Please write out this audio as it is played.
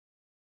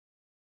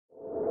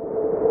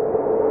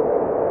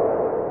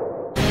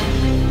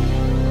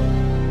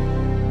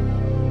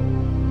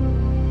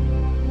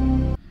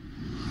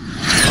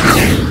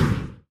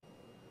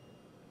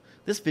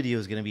This video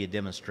is going to be a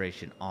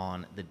demonstration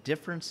on the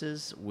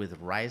differences with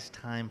rise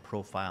time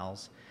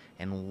profiles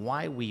and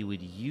why we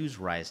would use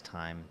rise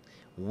time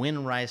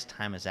when rise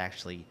time is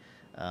actually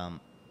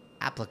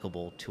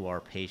applicable to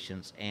our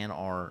patients and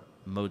our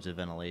modes of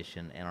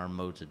ventilation and our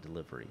modes of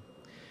delivery.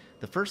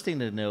 The first thing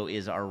to know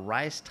is our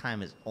rise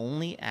time is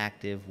only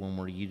active when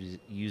we're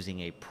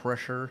using a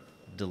pressure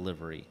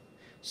delivery.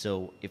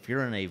 So if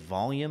you're in a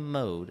volume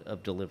mode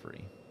of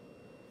delivery,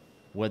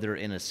 whether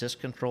in assist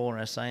control or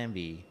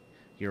SIMV,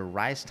 your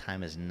rise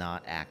time is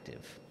not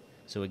active.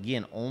 So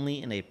again,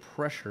 only in a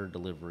pressure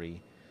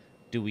delivery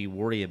do we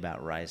worry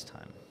about rise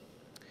time.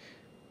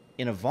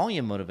 In a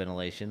volume mode of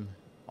ventilation,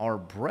 our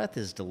breath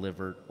is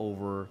delivered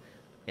over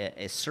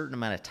a certain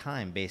amount of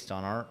time based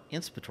on our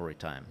inspiratory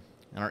time.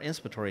 And our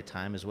inspiratory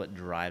time is what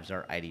drives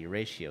our IDE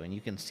ratio. And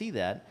you can see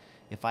that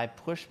if I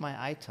push my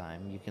I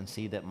time, you can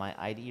see that my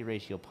IDE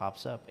ratio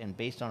pops up. And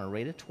based on a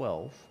rate of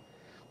 12,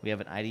 we have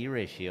an IDE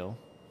ratio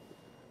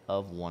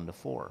of 1 to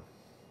 4.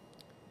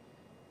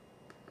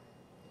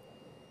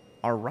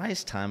 Our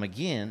rise time,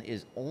 again,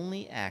 is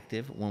only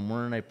active when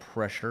we're in a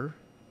pressure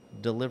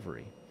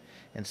delivery.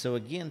 And so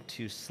again,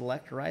 to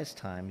select rise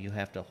time, you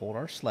have to hold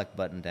our select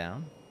button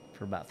down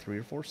for about 3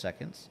 or 4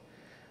 seconds.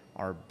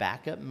 Our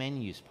backup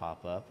menus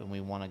pop up, and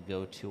we want to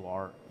go to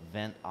our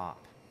vent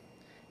op.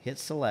 Hit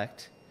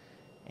select,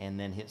 and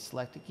then hit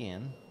select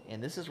again.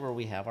 And this is where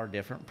we have our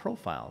different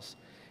profiles.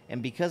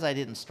 And because I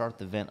didn't start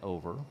the vent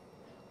over,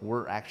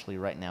 we're actually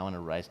right now in a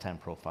rise time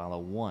profile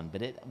of 1,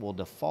 but it will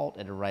default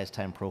at a rise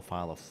time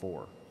profile of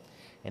 4.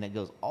 And it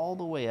goes all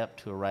the way up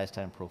to a rise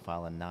time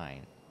profile of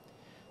 9.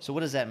 So what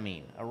does that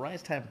mean? A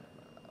rise time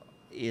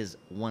is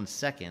 1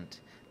 second.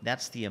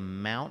 That's the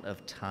amount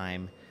of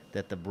time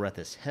that the breath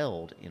is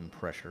held in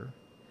pressure.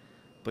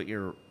 But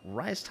your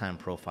rise time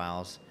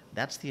profiles,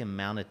 that's the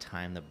amount of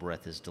time the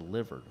breath is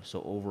delivered.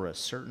 So over a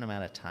certain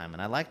amount of time.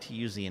 And I like to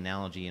use the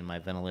analogy in my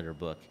ventilator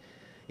book.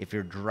 If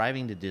you're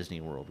driving to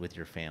Disney World with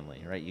your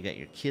family, right? You got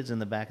your kids in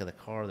the back of the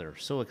car. They're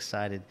so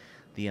excited.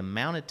 The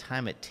amount of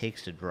time it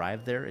takes to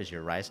drive there is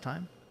your rise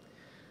time.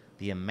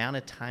 The amount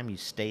of time you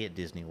stay at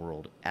Disney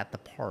World at the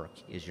park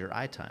is your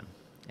I time.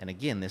 And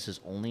again, this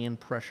is only in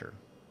pressure.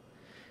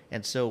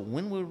 And so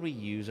when would we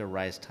use a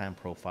rise time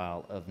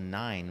profile of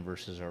 9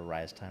 versus a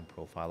rise time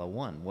profile of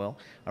 1? Well,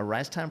 a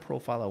rise time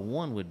profile of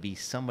 1 would be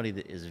somebody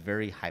that is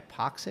very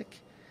hypoxic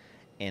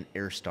and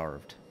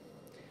air-starved.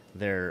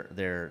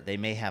 They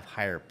may have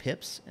higher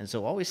PIPs, and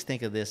so always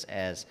think of this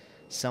as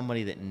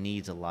somebody that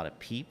needs a lot of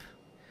PEEP.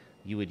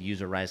 You would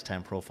use a rise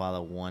time profile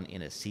of 1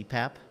 in a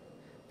CPAP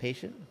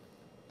patient.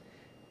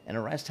 And a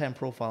rise time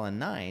profile of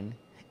 9,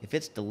 if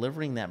it's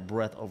delivering that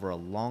breath over a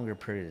longer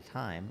period of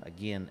time,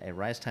 again, a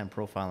rise time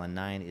profile of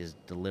 9 is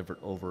delivered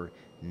over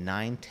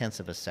 9/10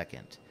 of a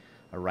second.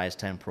 A rise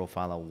time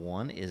profile of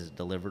 1 is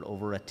delivered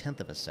over 1/10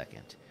 of a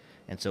second.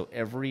 And so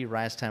every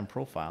rise time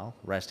profile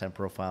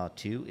of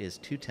 2 is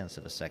 2/10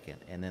 of a second,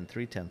 and then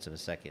 3/10 of a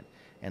second,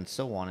 and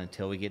so on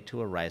until we get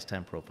to a rise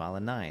time profile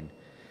of 9.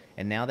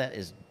 And now that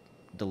is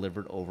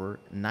delivered over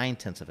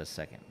 9/10 of a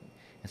second.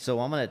 And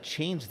so I'm going to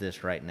change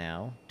this right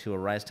now to a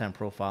rise time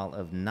profile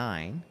of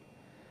 9,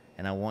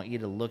 and I want you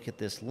to look at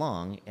this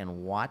lung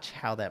and watch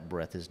how that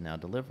breath is now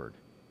delivered.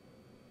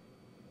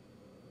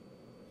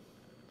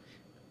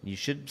 You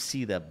should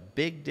see the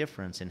big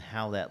difference in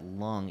how that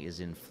lung is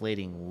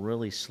inflating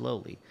really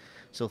slowly.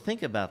 So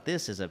think about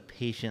this as a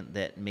patient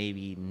that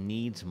maybe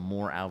needs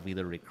more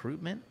alveolar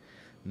recruitment.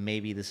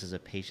 Maybe this is a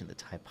patient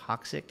that's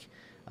hypoxic,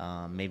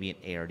 maybe an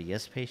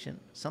ARDS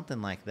patient,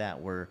 something like that,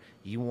 where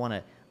you want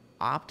to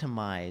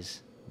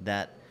optimize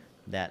that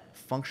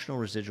functional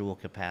residual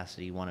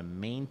capacity. You want to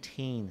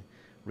maintain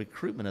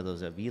recruitment of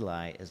those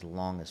alveoli as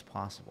long as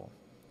possible.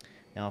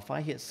 Now, if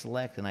I hit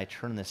select and I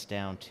turn this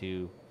down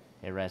to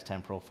a rise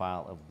time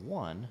profile of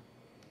 1,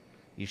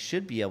 you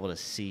should be able to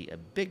see a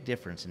big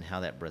difference in how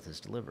that breath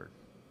is delivered.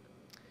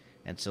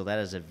 And so that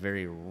is a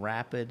very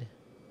rapid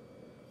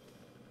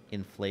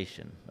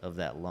inflation of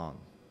that lung.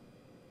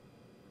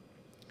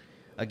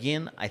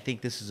 Again, I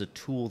think this is a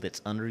tool that's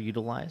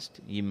underutilized.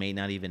 You may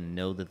not even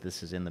know that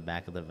this is in the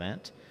back of the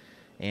vent.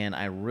 And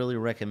I really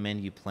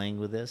recommend you playing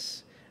with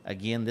this.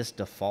 Again, this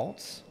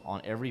defaults on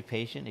every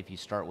patient. If you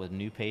start with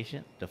new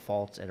patient,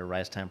 defaults at a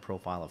rise time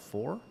profile of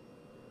 4.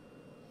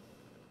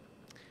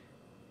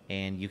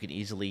 And you can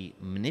easily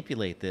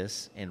manipulate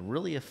this and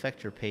really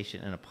affect your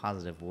patient in a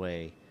positive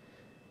way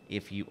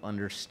if you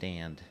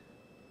understand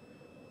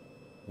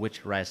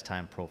which rise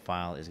time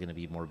profile is going to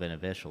be more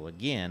beneficial.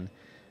 Again,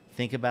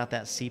 think about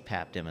that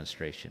CPAP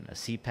demonstration. A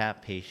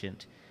CPAP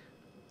patient,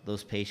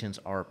 those patients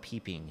are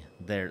peeping.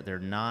 They're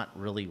not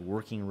really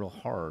working real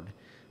hard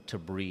to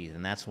breathe,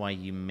 and that's why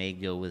you may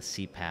go with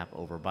CPAP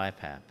over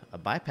BiPAP. A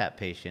BiPAP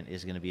patient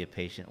is going to be a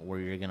patient where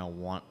you're going to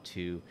want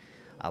to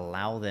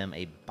allow them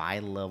a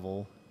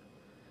bilevel.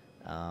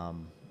 A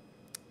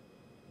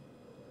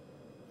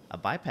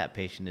BiPAP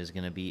patient is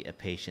going to be a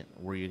patient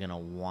where you're going to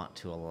want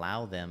to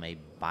allow them a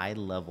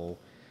bilevel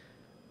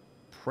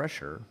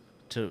pressure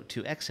to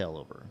exhale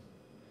over.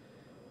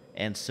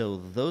 And so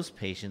those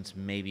patients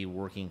may be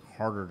working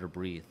harder to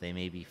breathe. They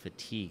may be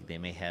fatigued. They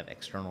may have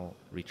external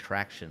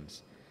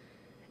retractions,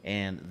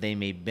 and they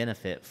may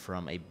benefit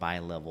from a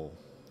bi-level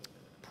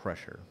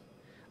pressure.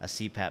 A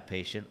CPAP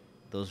patient,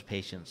 those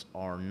patients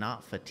are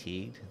not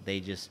fatigued. They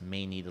just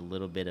may need a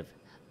little bit of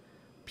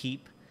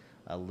PEEP,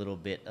 a little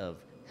bit of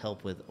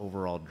help with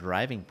overall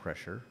driving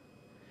pressure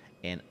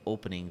and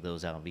opening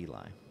those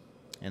alveoli.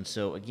 And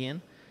so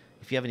again,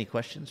 if you have any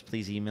questions,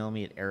 please email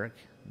me at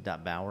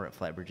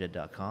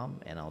eric.bauer@flightbridgeed.com,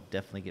 and I'll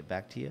definitely get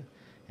back to you,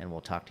 and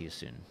we'll talk to you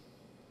soon.